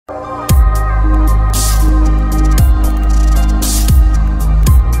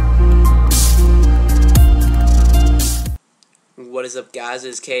is up, guys?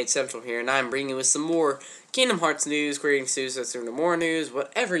 It's KH Central here, and I'm bringing you with some more Kingdom Hearts news, greetings news, Tetsuya Nomura news,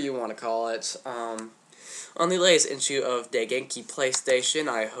 whatever you want to call it, on the latest issue of Dengeki PlayStation.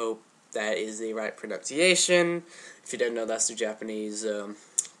 I hope that is the right pronunciation. If you don't know, that's the Japanese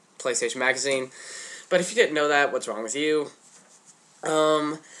PlayStation magazine. But if you didn't know that, what's wrong with you?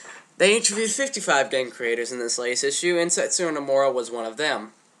 They interviewed 55 game creators in this latest issue, and Tetsuya Nomura was one of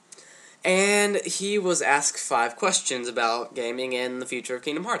them. And he was asked 5 questions about gaming and the future of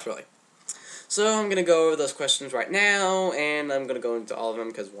Kingdom Hearts, really. So I'm going to go over those questions right now, and I'm going to go into all of them,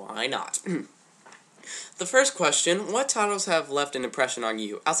 because why not? The first question, what titles have left an impression on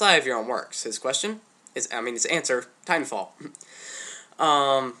you, outside of your own works? His answer, Titanfall.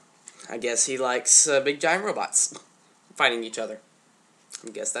 I guess he likes big giant robots fighting each other. I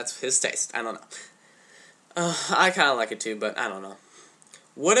guess that's his taste, I don't know. I kind of like it too, but I don't know.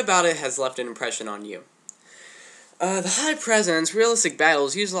 What about it has left an impression on you? The high presence, realistic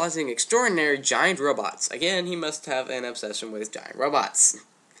battles utilizing extraordinary giant robots. Again, he must have an obsession with giant robots.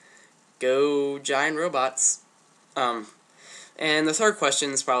 Go giant robots. And the third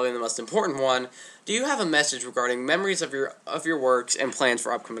question is probably the most important one. Do you have a message regarding memories of your works and plans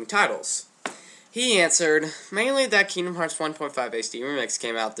for upcoming titles? He answered, mainly that Kingdom Hearts 1.5 HD Remix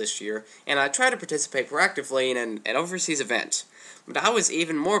came out this year, and I tried to participate proactively in an overseas event. But I was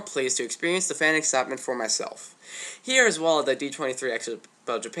even more pleased to experience the fan excitement for myself. Here, as well at the D23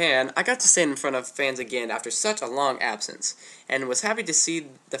 Expo Japan, I got to stand in front of fans again after such a long absence, and was happy to see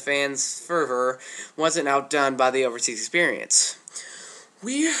the fans' fervor wasn't outdone by the overseas experience.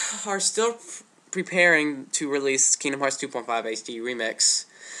 We are still preparing to release Kingdom Hearts 2.5 HD Remix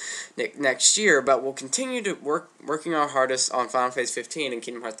next year, but we'll continue to working our hardest on Final Phase 15 and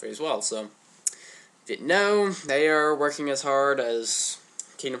Kingdom Hearts 3 as well, so didn't know, they are working as hard as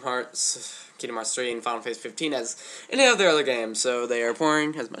Kingdom Hearts 3 and Final Phase 15 as any of their other games, so they are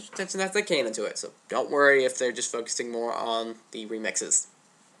pouring as much attention as they can into it, so don't worry if they're just focusing more on the remixes.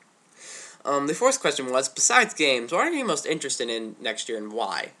 The fourth question was, besides games, what are you most interested in next year and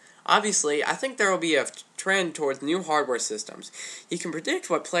why? Obviously, I think there will be a trend towards new hardware systems. You can predict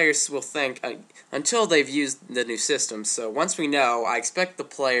what players will think until they've used the new systems, so once we know, I expect the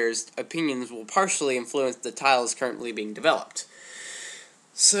players' opinions will partially influence the titles currently being developed.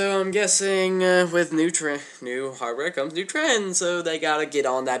 So I'm guessing with new hardware comes new trends, so they gotta get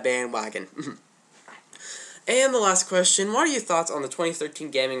on that bandwagon. And the last question, what are your thoughts on the 2013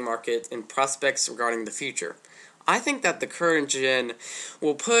 gaming market and prospects regarding the future? I think that the current gen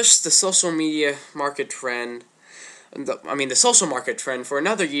will push the social media market trend, the social market trend for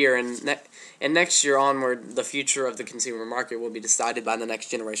another year, and next year onward, the future of the consumer market will be decided by the next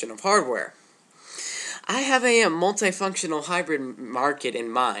generation of hardware. I have a multifunctional hybrid market in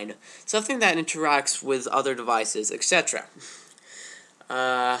mind, something that interacts with other devices, etc.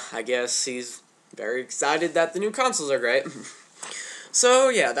 I guess he's very excited that the new consoles are great. So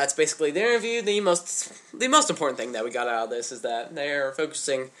yeah, that's basically the interview. The most important thing that we got out of this is that they're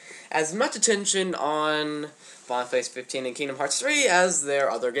focusing as much attention on Final Phase 15 and Kingdom Hearts 3 as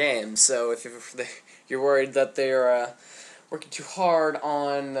their other games. So if you're worried that they're working too hard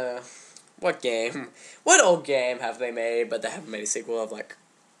on what old game have they made, but they haven't made a sequel of, like,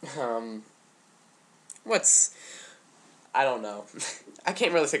 I don't know. I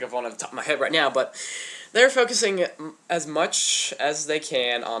can't really think of one off the top of my head right now, but they're focusing as much as they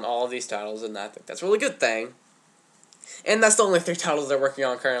can on all of these titles, and I think that's a really good thing. And that's the only 3 titles they're working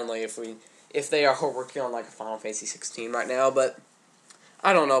on currently, if they are working on, like, a Final Fantasy 16 right now, but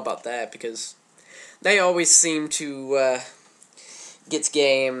I don't know about that, because they always seem to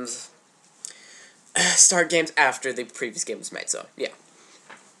start games after the previous game was made, so yeah.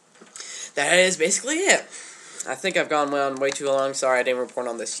 That is basically it. I think I've gone on way too long. Sorry I didn't report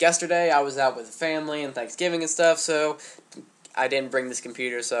on this yesterday. I was out with the family and Thanksgiving and stuff, so I didn't bring this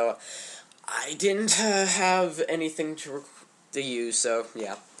computer, so I didn't have anything to use, so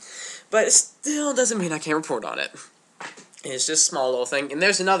yeah. But it still doesn't mean I can't report on it. It's just a small little thing. And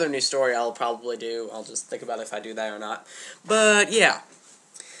there's another new story I'll probably do. I'll just think about if I do that or not. But yeah.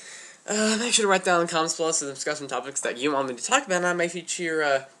 Make sure to write down in the comments below to discuss some topics that you want me to talk about, and I may feature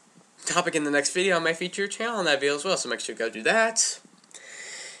a topic in the next video. I may feature your channel in that video as well, so make sure to go do that.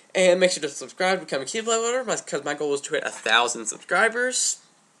 And make sure to subscribe, become a key uploader, because my goal is to hit 1,000 subscribers.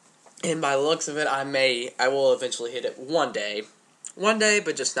 And by the looks of it, I will eventually hit it one day. One day,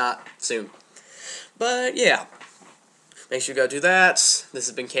 but just not soon. But yeah. Make sure to go do that. This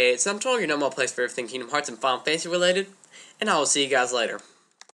has been KH Central, your number one place for everything Kingdom Hearts and Final Fantasy related. And I will see you guys later.